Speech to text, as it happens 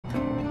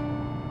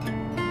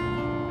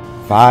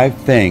5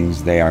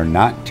 things they are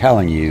not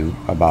telling you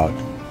about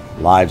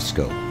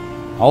LiveScope,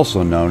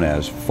 also known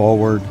as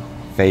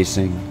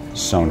forward-facing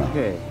sonar.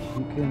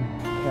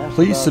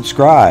 Please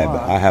subscribe.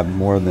 I have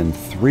more than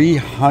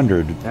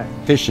 300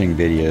 fishing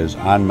videos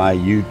on my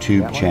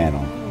YouTube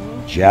channel,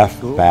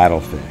 Jeff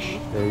Battlefish.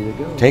 There you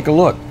go. Take a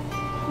look.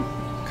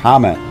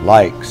 Comment,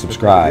 like,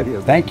 subscribe.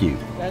 Thank you.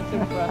 That's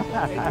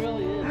impressive. It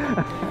really is.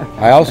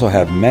 I also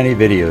have many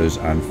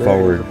videos on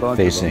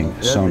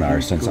forward-facing sonar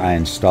since I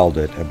installed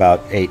it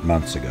about 8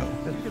 months ago.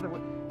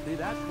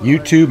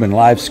 YouTube and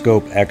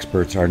LiveScope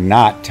experts are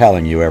not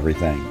telling you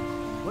everything.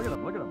 Look at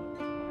him, look at him.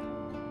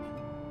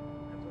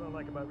 That's what I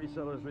like about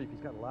Resellers Reef. He's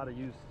got a lot of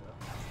use.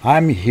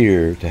 I'm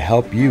here to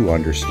help you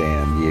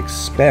understand the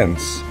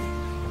expense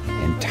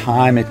and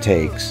time it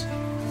takes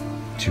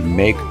to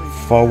make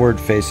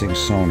forward-facing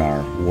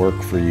sonar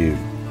work for you.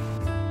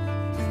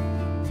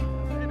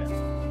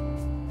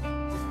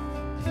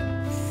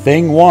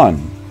 Thing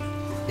 1,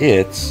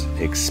 it's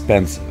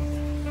expensive.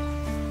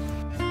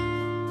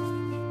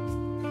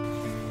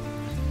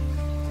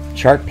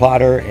 Chart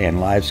plotter and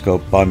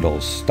LiveScope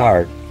bundles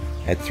start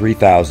at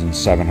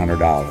 $3,700.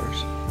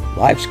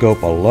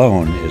 LiveScope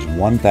alone is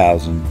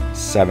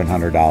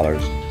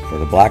 $1,700 for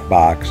the black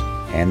box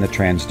and the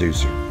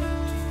transducer.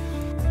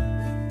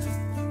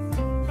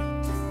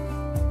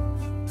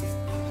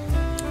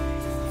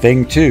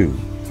 Thing 2,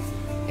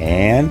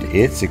 and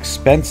it's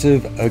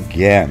expensive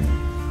again.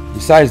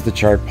 Besides the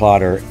chart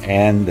plotter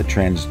and the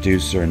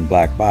transducer and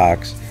black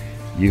box,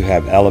 you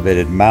have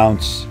elevated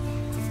mounts,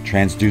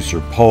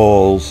 transducer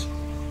poles,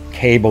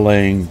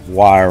 cabling,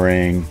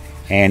 wiring,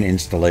 and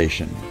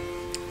installation.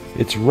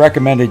 It's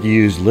recommended you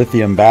use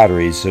lithium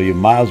batteries, so you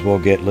might as well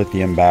get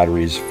lithium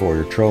batteries for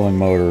your trolling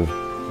motor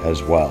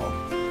as well,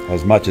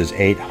 as much as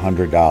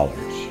 $800.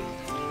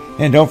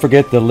 And don't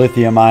forget the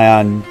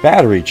lithium-ion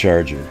battery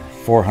charger,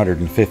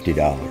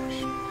 $450.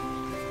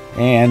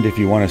 And if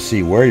you want to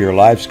see where your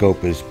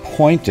LiveScope is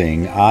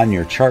pointing on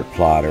your chart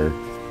plotter,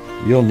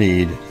 you'll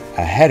need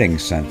a heading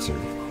sensor.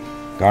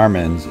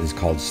 Garmin's is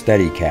called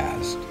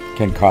SteadyCast.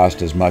 Can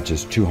cost as much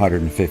as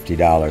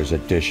 $250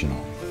 additional.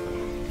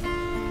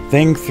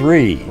 Thing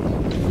 3,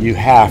 you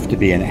have to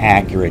be an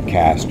accurate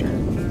caster.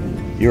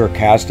 You are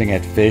casting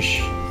at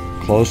fish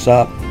close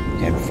up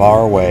and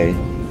far away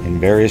in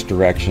various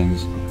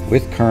directions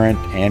with current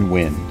and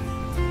wind.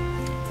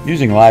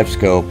 Using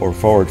LiveScope or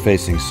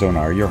forward-facing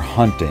sonar, you're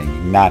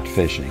hunting, not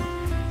fishing.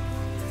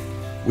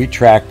 We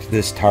tracked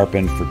this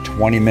tarpon for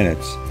 20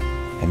 minutes,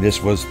 and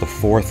this was the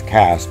 4th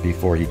cast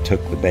before he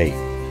took the bait.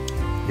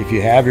 If you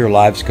have your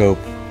LiveScope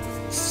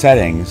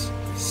settings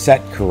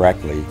set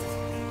correctly,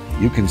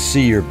 you can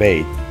see your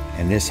bait,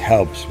 and this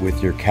helps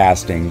with your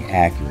casting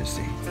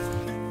accuracy.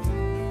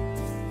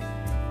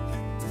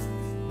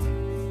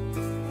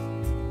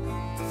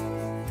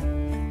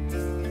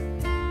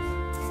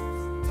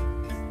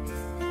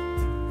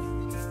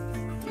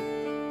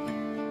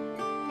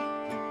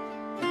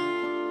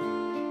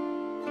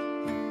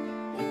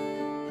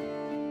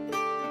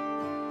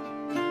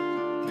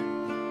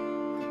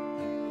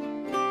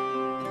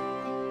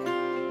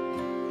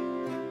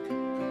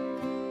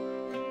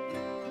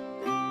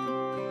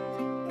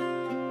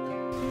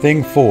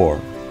 Thing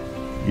 4,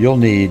 you'll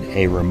need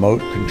a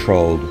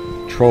remote-controlled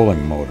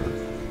trolling motor,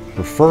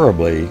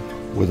 preferably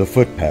with a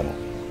foot pedal.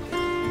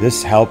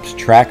 This helps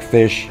track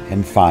fish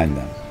and find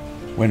them.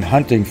 When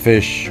hunting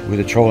fish with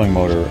a trolling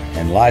motor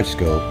and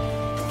LiveScope,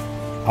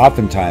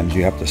 oftentimes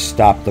you have to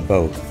stop the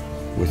boat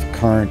with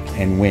current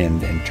and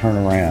wind and turn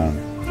around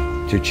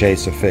to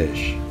chase a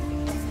fish.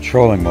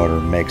 Trolling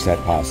motor makes that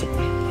possible.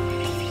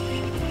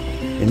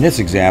 In this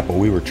example,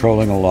 we were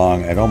trolling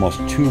along at almost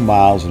 2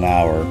 miles an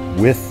hour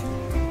with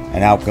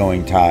an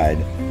outgoing tide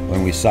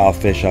when we saw a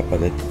fish up at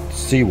the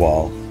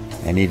seawall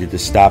and needed to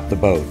stop the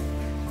boat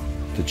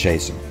to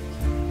chase him.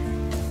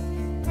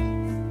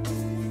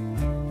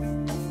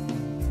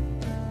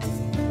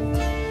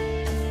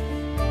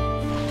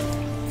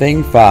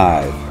 Thing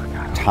 5,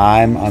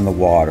 time on the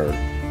water,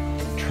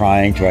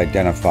 trying to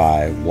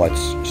identify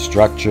what's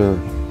structure,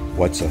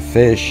 what's a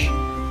fish,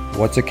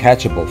 what's a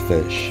catchable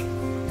fish,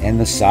 and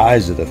the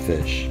size of the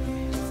fish.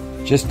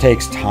 Just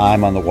takes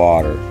time on the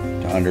water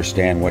to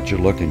understand what you're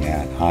looking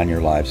at on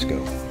your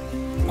LiveScope.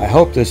 I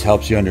hope this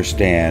helps you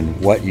understand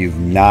what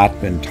you've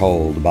not been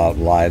told about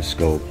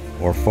LiveScope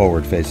or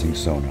forward-facing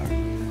sonar.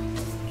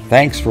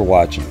 Thanks for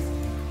watching.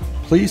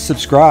 Please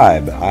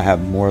subscribe. I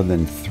have more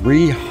than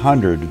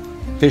 300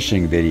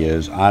 fishing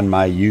videos on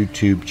my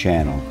YouTube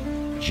channel,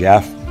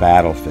 Jeff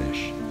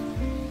Battlefish.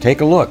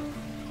 Take a look.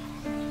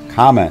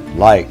 Comment,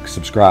 like,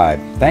 subscribe.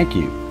 Thank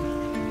you.